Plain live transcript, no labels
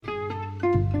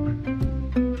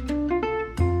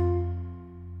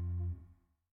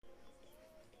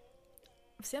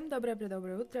Всем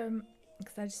доброе-предоброе утро.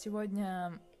 Кстати,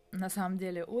 сегодня на самом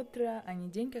деле утро, а не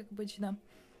день, как обычно.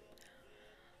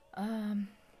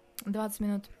 20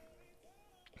 минут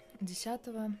 10.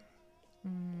 У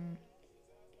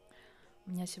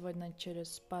меня сегодня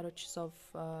через пару часов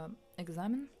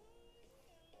экзамен.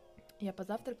 Я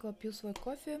позавтракала, пью свой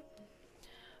кофе,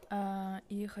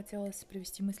 и хотелось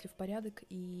привести мысли в порядок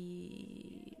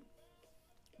и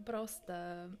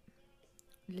просто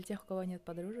для тех, у кого нет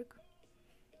подружек,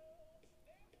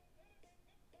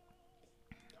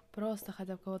 просто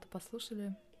хотя бы кого-то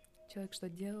послушали, человек что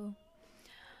делал,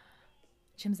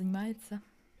 чем занимается.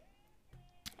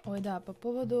 Ой, да, по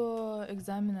поводу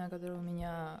экзамена, который у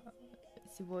меня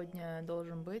сегодня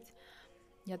должен быть,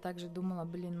 я также думала,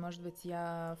 может быть,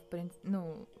 я,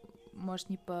 может,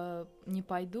 не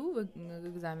пойду в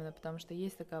экзамен, потому что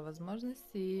есть такая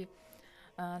возможность, и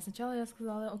сначала я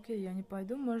сказала, окей, я не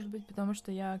пойду, может быть, потому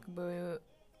что я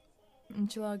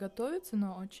начала готовиться,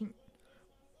 но очень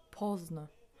поздно.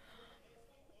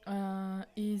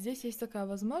 И здесь есть такая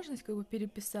возможность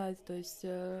переписать, то есть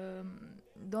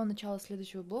до начала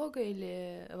следующего блога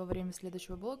или во время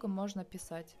следующего блога можно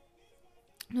писать,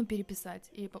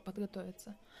 переписать и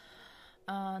подготовиться.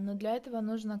 Но для этого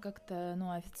нужно как-то,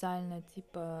 официально,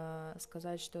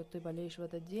 сказать, что ты болеешь в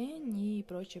этот день и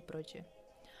прочее.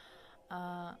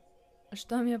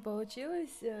 Что у меня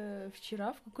получилось?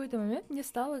 Вчера в какой-то момент мне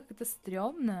стало как-то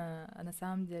стрёмно, на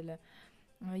самом деле.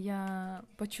 Я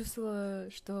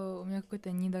почувствовала, что у меня какое-то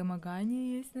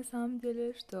недомогание есть на самом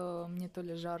деле, что мне то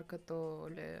ли жарко, то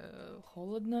ли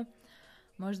холодно.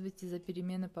 Может быть, из-за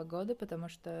перемены погоды, потому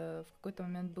что в какой-то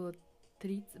момент было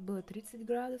 30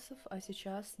 градусов, а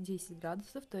сейчас 10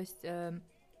 градусов. То есть я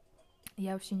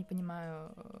вообще не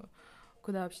понимаю,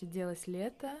 куда вообще делось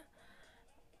лето.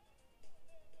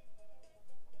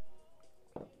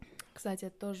 Кстати,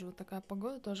 это тоже вот такая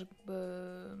погода, тоже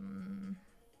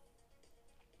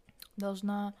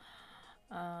должна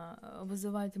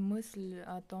вызывать мысль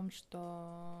о том,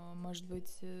 что, может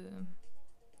быть,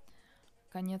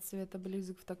 конец света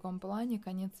близок в таком плане.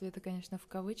 Конец света, конечно, в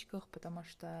кавычках, потому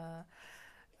что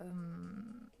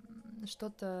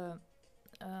что-то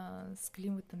с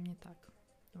климатом не так.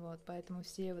 Вот, поэтому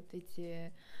все вот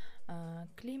эти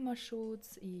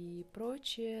климашутс и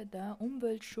прочее, да,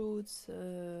 умвельтшутс,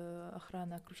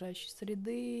 охрана окружающей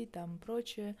среды, там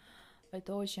прочее.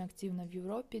 Это очень активно в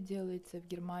Европе делается, в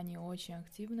Германии очень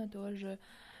активно тоже.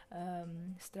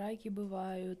 Страйки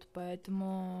бывают,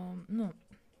 поэтому,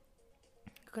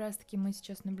 как раз-таки мы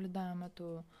сейчас наблюдаем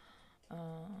эту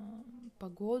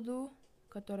погоду,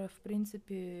 которая, в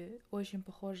принципе, очень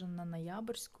похожа на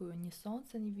ноябрьскую. Ни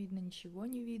солнца не видно, ничего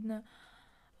не видно.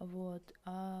 Вот.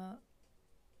 На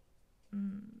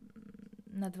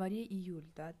дворе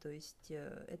июль, да, то есть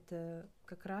это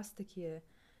как раз-таки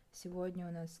сегодня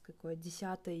у нас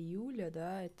 10 июля,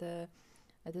 да, это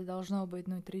должно быть,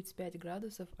 35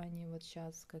 градусов, а не вот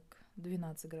сейчас как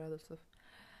 12 градусов.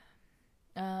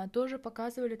 Тоже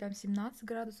показывали там 17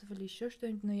 градусов или еще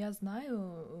что-нибудь, но я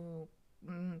знаю,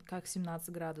 как 17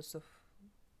 градусов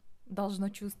должно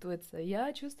чувствоваться.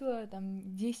 Я чувствовала там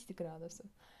 10 градусов.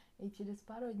 И через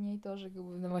пару дней тоже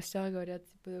в новостях говорят,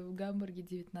 в Гамбурге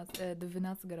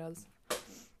 12 градусов.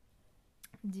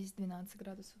 10-12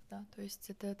 градусов, да. То есть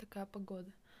это такая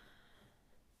погода.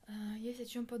 Есть о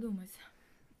чем подумать.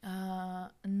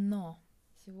 Но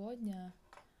сегодня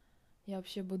я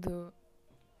вообще буду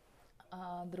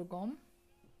о другом.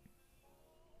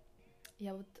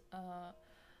 Я вот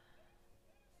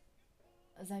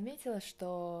заметила,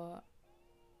 что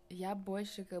я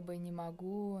больше не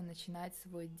могу начинать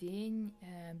свой день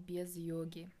без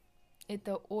йоги.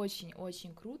 Это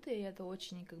очень-очень круто, и это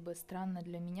очень странно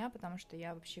для меня, потому что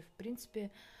я вообще, в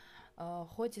принципе,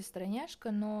 хоть и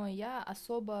стройняшка, но я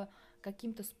особо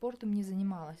каким-то спортом не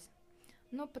занималась.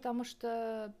 Потому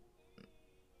что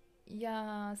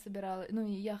я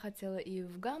хотела и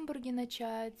в Гамбурге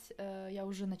начать, я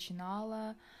уже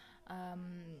начинала,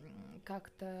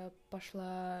 как-то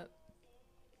пошла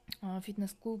в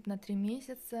фитнес-клуб на 3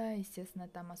 месяца, естественно,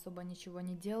 там особо ничего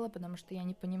не делала, потому что я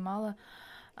не понимала,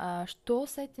 что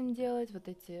с этим делать, вот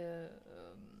эти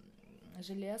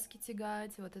железки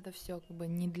тягать, вот это все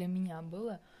не для меня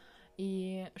было.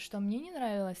 И что мне не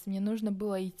нравилось, мне нужно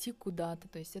было идти куда-то,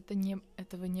 то есть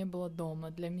этого не было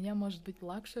дома. Для меня, может быть,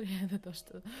 лакшери — это то,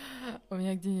 что у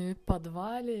меня где-нибудь в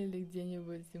подвале или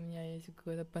где-нибудь у меня есть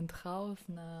какой-то пентхаус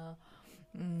на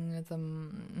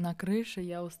крыше,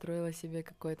 я устроила себе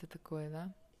какой-то такой,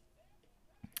 да.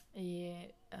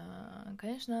 И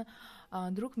Конечно,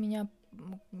 друг меня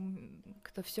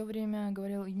кто все время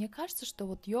говорил, и мне кажется, что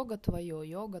вот йога твое.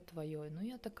 Ну,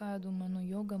 я такая думаю, ну,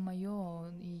 йога мое,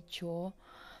 и чё?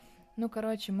 Ну,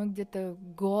 короче, мы где-то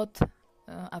год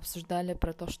обсуждали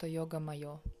про то, что йога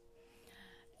мое.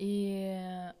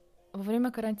 И во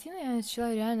время карантина я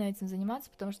начала реально этим заниматься,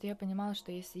 потому что я понимала,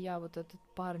 что если я вот этот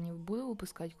пар не буду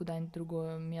выпускать куда-нибудь в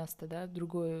другое место, да, в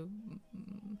другое,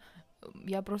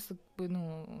 я просто,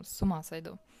 ну, с ума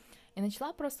сойду. И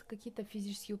начала просто какие-то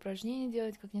физические упражнения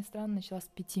делать, как ни странно, начала с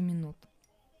 5 минут.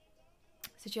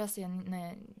 Сейчас я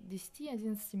на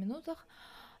 10-11 минутах,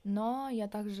 но я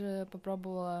также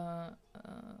попробовала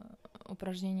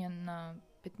упражнения на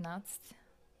 15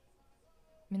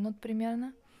 минут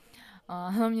примерно.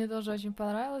 Она мне тоже очень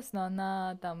понравилась, но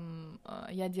она там...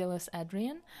 Я делаю с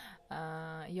Adrian,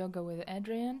 Yoga with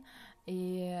Adrian,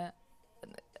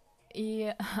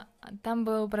 и там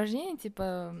было упражнение,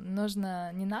 типа,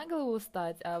 нужно не на голову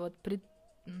встать, а вот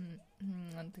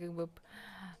как бы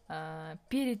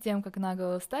перед тем, как на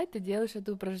голову встать, ты делаешь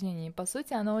это упражнение. И, по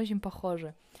сути, оно очень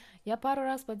похоже. Я пару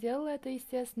раз поделала это,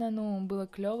 естественно, ну, было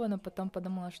клево, но потом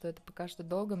подумала, что это пока что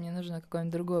долго, мне нужно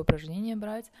какое-нибудь другое упражнение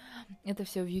брать. Это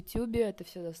все в Ютубе, это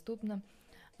все доступно.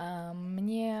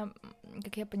 Мне,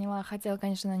 как я поняла, хотела,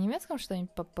 конечно, на немецком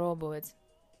что-нибудь попробовать.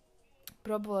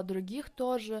 Пробовала других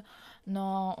тоже,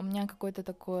 но у меня какой-то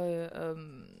такой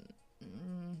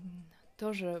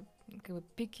тоже как бы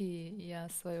пики я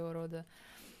своего рода.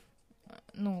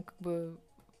 Ну, как бы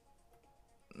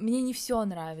мне не все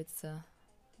нравится.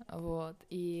 Вот.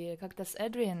 И как-то с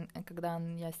Эдриан, когда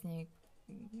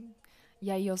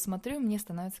я ее смотрю, мне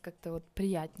становится как-то вот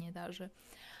приятнее даже.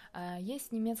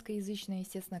 Есть немецкоязычная,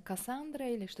 естественно, Кассандра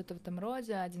или что-то в этом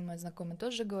роде. Один мой знакомый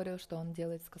тоже говорил, что он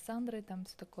делает с Кассандрой, там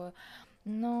все такое.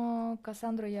 Но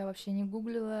Кассандру я вообще не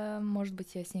гуглила, может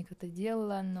быть, я с ней как-то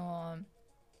делала, но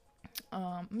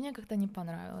мне как-то не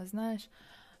понравилось, знаешь.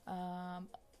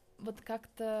 Вот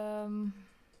как-то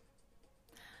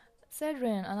с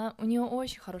Эдриан, у нее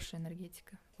очень хорошая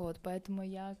энергетика. Вот, поэтому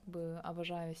я как бы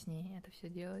обожаю с ней это все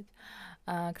делать.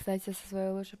 Кстати, со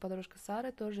своей лучшей подружкой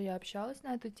Сарой тоже я общалась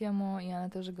на эту тему, и она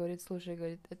тоже говорит, слушай,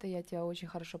 говорит, это я тебя очень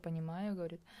хорошо понимаю,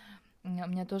 говорит, у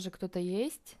меня тоже кто-то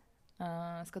есть,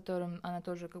 с которым она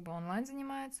тоже как бы онлайн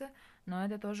занимается, но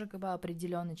это тоже как бы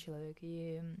определенный человек,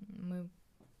 и мы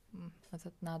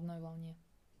на одной волне.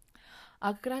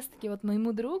 А как раз-таки вот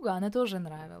моему другу она тоже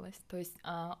нравилась. То есть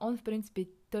он, в принципе,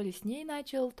 то ли с ней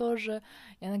начал тоже,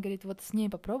 и она говорит, вот с ней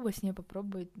попробуй,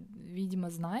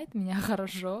 видимо, знает меня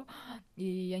хорошо, и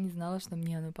я не знала, что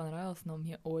мне оно понравилось, но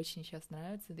мне очень сейчас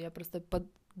нравится. Я просто под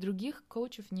других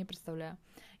коучев не представляю.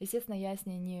 Естественно, я с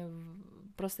ней не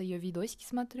просто ее видосики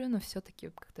смотрю, но все-таки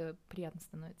как-то приятно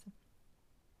становится.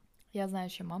 Я знаю,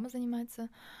 еще мама занимается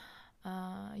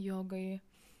йогой.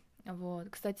 Вот.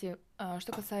 Кстати,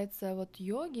 что касается вот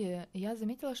йоги, я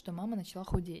заметила, что мама начала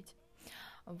худеть.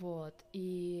 Вот.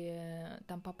 И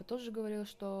там папа тоже говорил,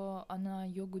 что она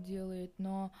йогу делает,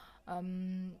 но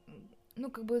ну,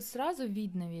 как бы сразу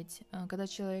видно ведь, когда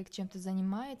человек чем-то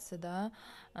занимается, да,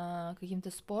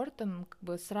 каким-то спортом, как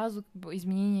бы сразу как бы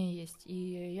изменения есть.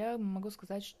 И я могу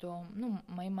сказать, что, ну,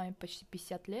 моей маме почти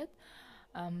 50 лет,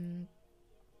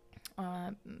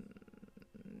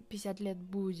 50 лет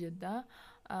будет, да,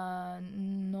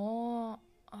 но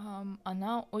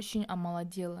она очень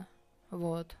омолодела,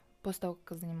 вот, после того,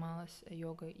 как занималась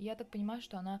йогой. И я так понимаю,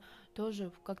 что она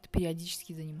тоже как-то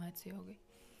периодически занимается йогой.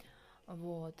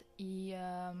 Вот. И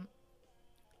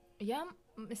я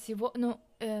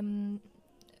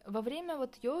во время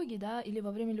вот йоги, да, или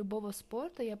во время любого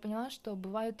спорта я поняла, что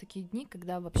бывают такие дни,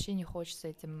 когда вообще не хочется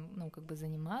этим, ну, как бы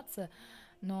заниматься,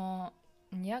 но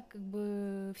я как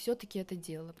бы все-таки это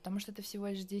делала, потому что это всего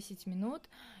лишь 10 минут,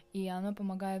 и оно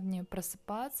помогает мне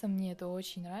просыпаться, мне это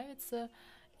очень нравится,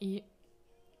 и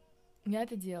я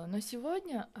это делала. Но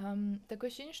сегодня такое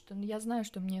ощущение, что я знаю,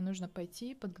 что мне нужно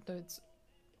пойти подготовиться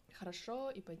хорошо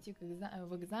и пойти к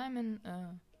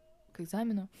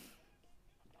экзамену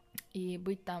и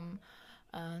быть там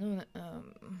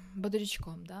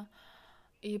бодрячком, да.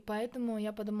 И поэтому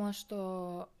я подумала,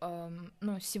 что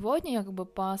сегодня я как бы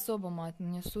по-особому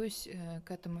отнесусь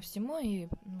к этому всему и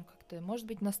как-то, может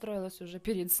быть, настроилась уже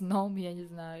перед сном, я не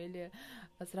знаю, или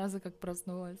сразу как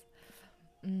проснулась.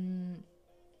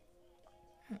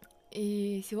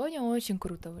 И сегодня очень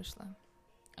круто вышло.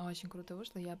 Очень круто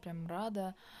вышло, я прям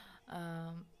рада.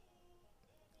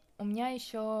 У меня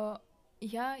еще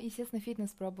Я, естественно,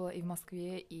 фитнес пробовала и в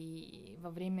Москве, и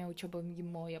во время учебы в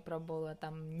МГИМО я пробовала,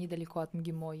 там недалеко от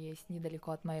МГИМО есть,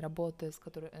 недалеко от моей работы,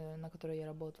 на которой я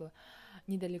работала,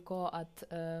 недалеко от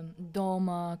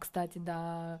дома, кстати,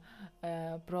 да,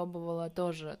 пробовала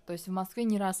тоже. То есть в Москве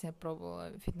не раз я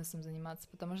пробовала фитнесом заниматься,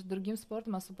 потому что другим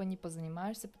спортом особо не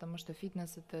позанимаешься, потому что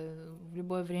фитнес — это в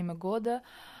любое время года,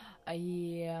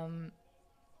 и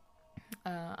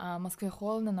в Москве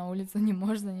холодно, на улице не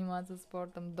можешь заниматься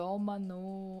спортом, дома,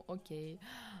 ну, окей.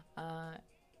 А,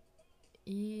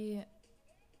 и,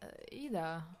 и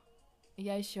да,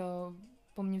 я еще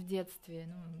помню в детстве,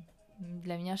 ну,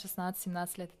 для меня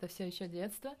 16-17 лет это все еще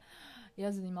детство,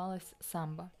 я занималась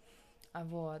самбо.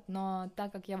 Вот. Но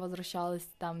так как я возвращалась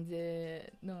там,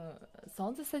 где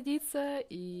солнце садится,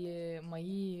 и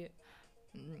мои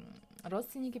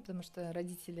родственники, потому что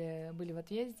родители были в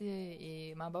отъезде,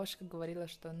 и моя бабушка говорила,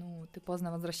 что, ты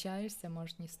поздно возвращаешься,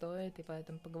 может, не стоит, и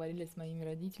поэтому поговорили с моими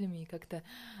родителями, и как-то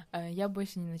я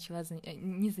больше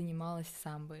не занималась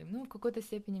самбой. В какой-то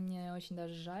степени мне очень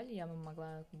даже жаль, я бы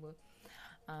могла как бы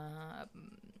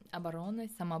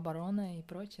самооборона и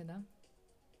прочее,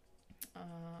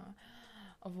 да.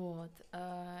 Вот.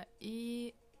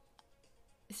 И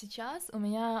сейчас у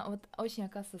меня вот очень,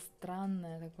 оказывается,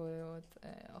 странное такое вот,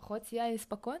 хоть я и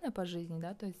спокойна по жизни,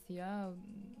 да, то есть я,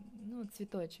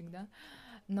 цветочек, да,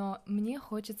 но мне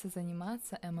хочется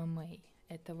заниматься ММА.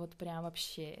 Это вот прям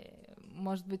вообще,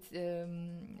 может быть,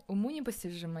 уму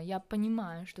непостижимо. Я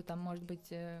понимаю, что там может быть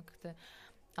как-то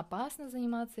опасно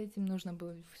заниматься этим, нужно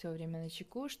быть все время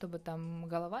начеку, чтобы там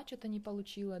голова что-то не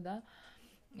получила, да.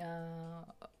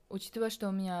 Учитывая, что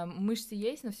у меня мышцы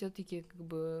есть, но все-таки как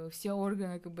бы все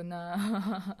органы как бы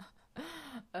на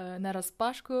на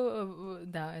распашку,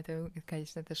 да, это,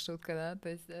 конечно, это шутка, да, то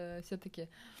есть все-таки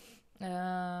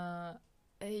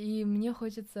и мне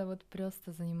хочется вот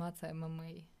просто заниматься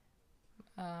ММА,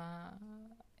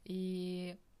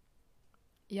 и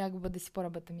я как бы до сих пор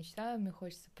об этом мечтаю, мне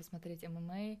хочется посмотреть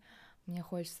ММА, мне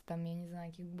хочется там, я не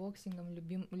знаю, кикбоксингом,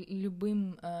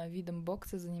 любым видом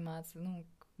бокса заниматься,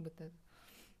 как бы это.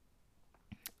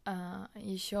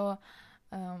 Еще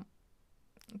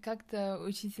как-то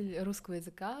учитель русского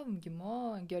языка в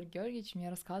МГИМО Георгий Георгиевич мне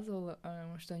рассказывал,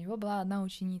 что у него была одна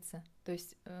ученица, то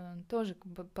есть тоже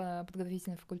по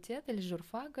подготовительный факультет или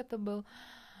журфак это был,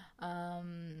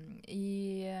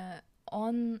 и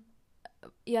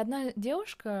одна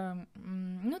девушка,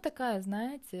 такая,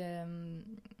 знаете,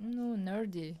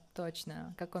 нерди,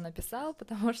 точно, как он описал,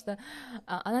 потому что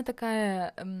она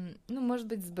такая, может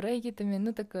быть, с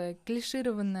брекетами, такая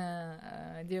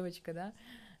клишированная девочка, да,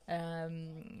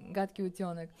 гадкий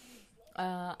утенок.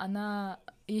 Она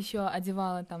еще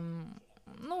одевала там,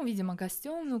 видимо,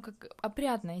 костюм, как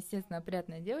опрятная, естественно,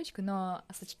 опрятная девочка, но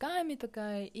с очками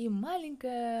такая, и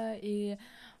маленькая, и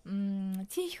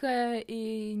тихая,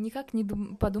 и никак не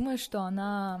подумаешь, что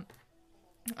она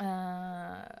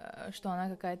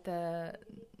какая-то,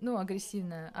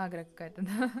 агрессивная, агро какая-то,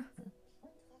 да.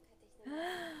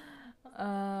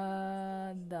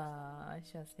 Да,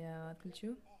 сейчас я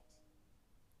отключу.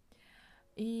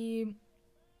 И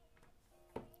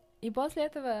после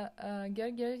этого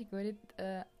Георгий Георгиевич говорит,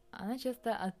 она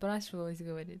часто отпрашивалась,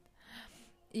 говорит.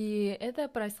 И это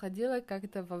происходило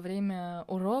как-то во время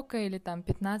урока или там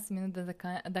 15 минут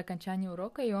до окончания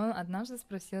урока, и он однажды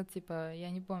спросил, типа,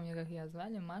 я не помню, как ее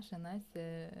звали, Маша,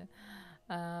 Настя,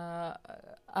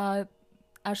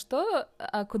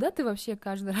 куда ты вообще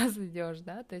каждый раз идешь,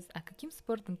 да, то есть, каким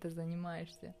спортом ты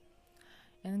занимаешься?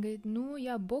 И она говорит,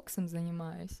 я боксом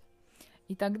занимаюсь.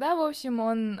 И тогда, в общем,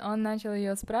 он начал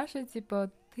ее спрашивать,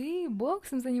 типа, ты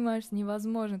боксом занимаешься?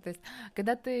 Невозможно. То есть,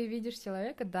 когда ты видишь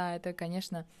человека, да, это,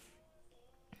 конечно,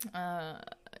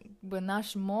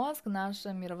 наш мозг,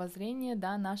 наше мировоззрение,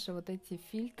 да, наши вот эти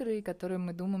фильтры, которые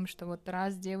мы думаем, что вот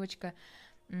раз девочка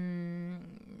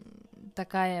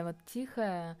такая вот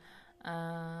тихая,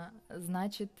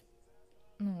 значит,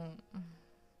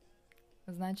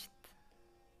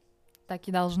 так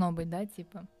и должно быть, да,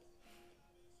 типа.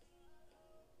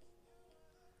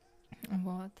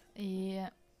 Вот. И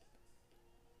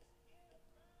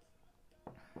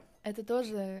это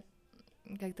тоже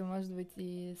как-то, может быть,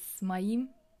 и с моим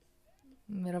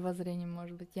мировоззрением,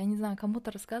 может быть. Я не знаю,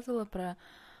 кому-то рассказывала про...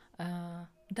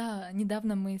 да,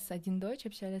 недавно мы с один дочь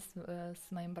общались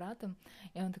с моим братом,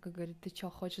 и он такой говорит, ты что,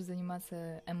 хочешь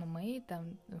заниматься ММА,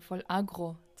 там, фоль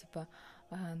агро, типа,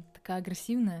 такая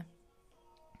агрессивная.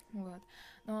 Вот.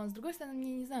 Но, с другой стороны,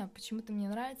 мне не знаю, почему-то мне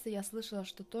нравится, я слышала,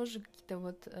 что тоже какие-то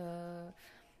вот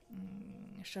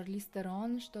Шарлиз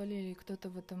Терон, что ли, или кто-то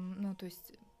в этом, то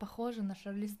есть похожа на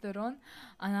Шарлиз Терон,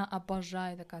 она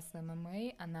обожает, оказывается,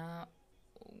 ММА, она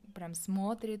прям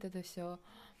смотрит это все.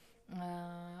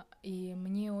 И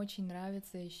мне очень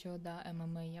нравится еще, да,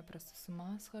 ММА. Я просто с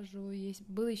ума схожу.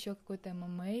 Был еще какой-то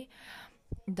ММА.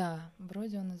 Да,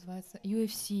 вроде он называется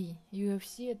UFC.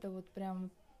 UFC это вот прям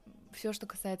все, что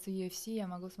касается UFC, я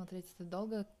могу смотреть это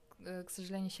долго. К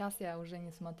сожалению, сейчас я уже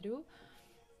не смотрю.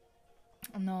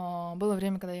 Но было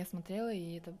время, когда я смотрела,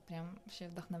 и это прям вообще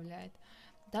вдохновляет.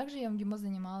 Также я в МГИМО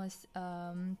занималась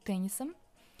теннисом.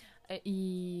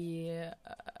 И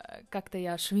как-то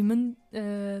я швиммен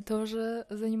тоже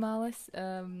занималась.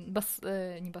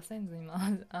 Не бассейн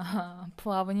занималась, а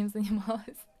плаванием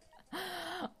занималась.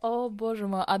 О, боже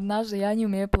мой, однажды я не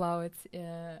умею плавать.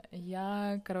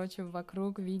 Я, короче,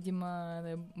 вокруг, видимо,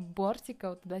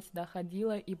 бортика вот туда-сюда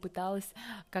ходила и пыталась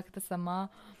как-то сама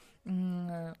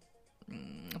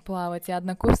плавать. И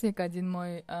однокурсник один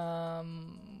мой,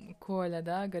 Коля,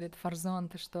 да, говорит: Фарзон,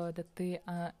 ты что, это ты?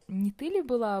 Не ты ли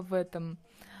была в этом,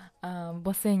 в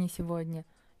бассейне сегодня?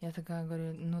 Я такая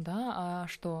говорю: ну да, а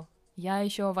что? Я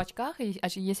еще в очках, и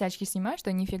если очки снимаешь,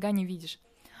 то нифига не видишь.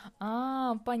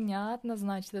 Понятно,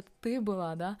 значит, это ты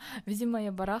была, да? Видимо,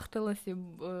 я барахталась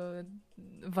в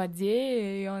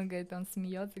воде, и он говорит, он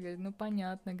смеется, говорит: ну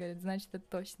понятно, говорит, значит, это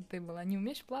точно ты была. Не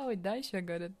умеешь плавать, да, еще,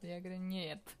 говорит? Я говорю: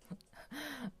 нет.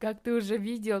 Как ты уже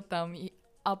видел там.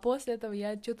 А после этого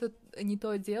я что-то не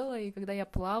то делала, и когда я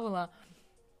плавала,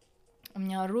 у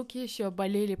меня руки еще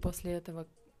болели после этого.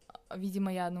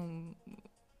 Видимо, я,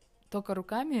 только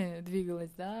руками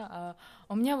двигалась, да,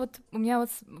 у меня вот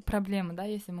проблема, да,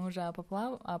 если мы уже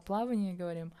о плавании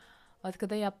говорим. Вот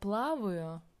когда я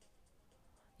плаваю,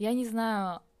 я не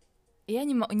знаю, я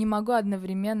не могу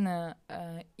одновременно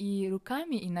и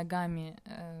руками, и ногами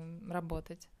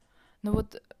работать. Но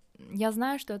вот я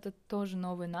знаю, что это тоже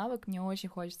новый навык, мне очень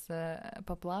хочется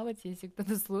поплавать. Если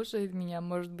кто-то слушает меня,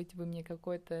 может быть, вы мне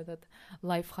какой-то этот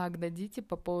лайфхак дадите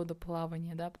по поводу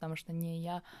плавания, да, потому что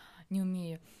я не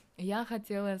умею. Я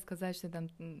хотела сказать, что там,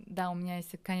 да, у меня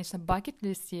есть, конечно,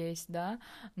 бакет-лист есть, да,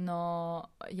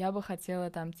 но я бы хотела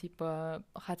там, типа,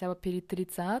 хотя бы перед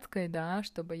 30-кой, да,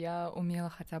 чтобы я умела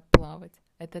хотя бы плавать.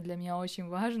 Это для меня очень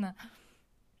важно.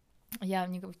 Я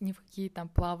ни в какие там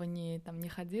плавания там не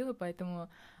ходила, поэтому,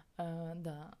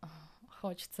 да,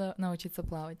 хочется научиться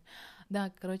плавать. Да,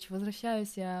 короче,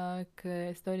 возвращаюсь я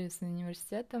к истории с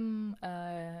университетом.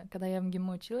 Когда я в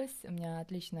МГИМО училась, у меня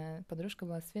отличная подружка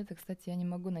была, Света. Кстати, я не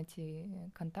могу найти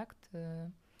контакт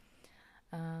к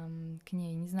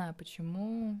ней, не знаю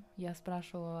почему. Я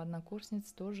спрашивала у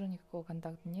однокурсниц, тоже никакого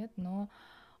контакта нет, но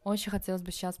очень хотелось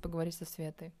бы сейчас поговорить со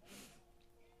Светой.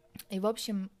 И, в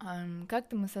общем,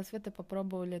 как-то мы со Светой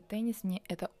попробовали теннис, мне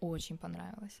это очень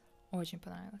понравилось, очень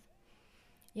понравилось.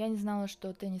 Я не знала,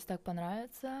 что теннис так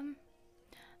понравится,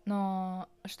 но,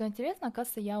 что интересно,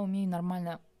 оказывается, я умею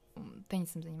нормально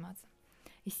теннисом заниматься.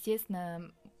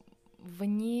 Естественно,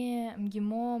 вне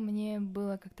МГИМО мне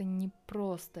было как-то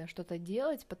непросто что-то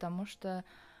делать, потому что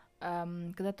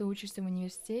когда ты учишься в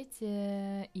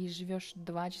университете и живешь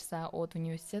 2 часа от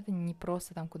университета, не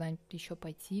просто там куда-нибудь еще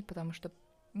пойти, потому что,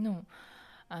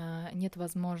 нет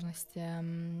возможности,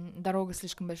 дорога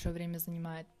слишком большое время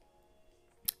занимает.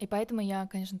 И поэтому я,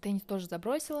 конечно, теннис тоже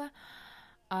забросила.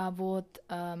 А вот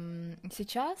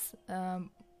сейчас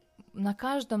на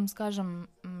каждом, скажем,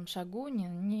 шагу,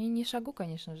 не шагу,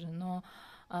 конечно же, но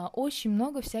очень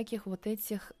много всяких вот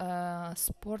этих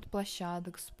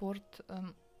спортплощадок, спортфайн,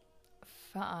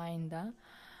 да,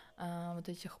 вот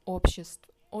этих обществ,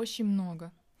 очень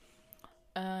много.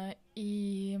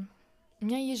 И у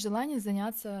меня есть желание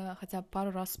заняться хотя бы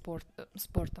пару раз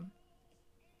спортом,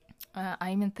 а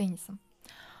именно теннисом.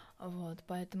 Вот,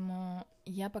 поэтому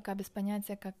я пока без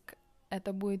понятия, как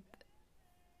это будет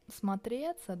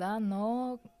смотреться, да,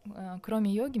 но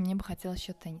кроме йоги мне бы хотелось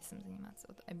еще теннисом заниматься,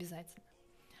 вот обязательно.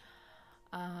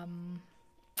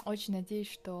 Очень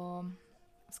надеюсь, что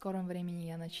в скором времени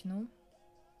я начну.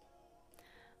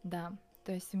 Да,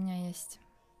 то есть у меня есть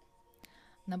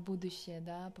на будущее,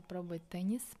 да, попробовать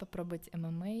теннис, попробовать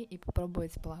ММА и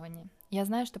попробовать плавание. Я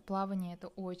знаю, что плавание — это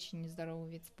очень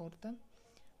здоровый вид спорта.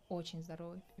 Очень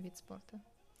здоровый вид спорта.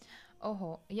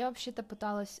 Ого, я вообще-то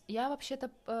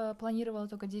планировала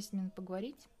только 10 минут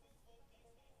поговорить,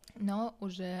 но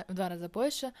уже в 2 раза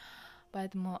больше,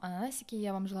 поэтому, ананасики,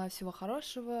 я вам желаю всего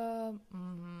хорошего,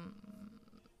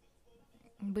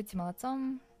 будьте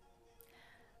молодцом,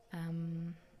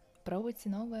 пробуйте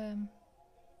новое,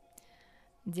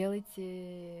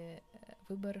 делайте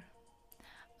выбор,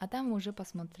 а там вы уже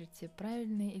посмотрите,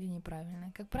 правильный или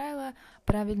неправильный. Как правило,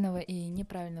 правильного и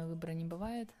неправильного выбора не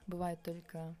бывает. Бывает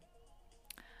только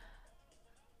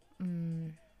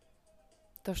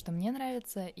то, что мне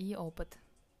нравится, и опыт.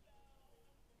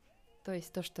 То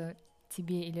есть то, что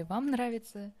тебе или вам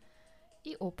нравится,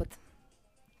 и опыт.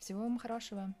 Всего вам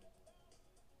хорошего!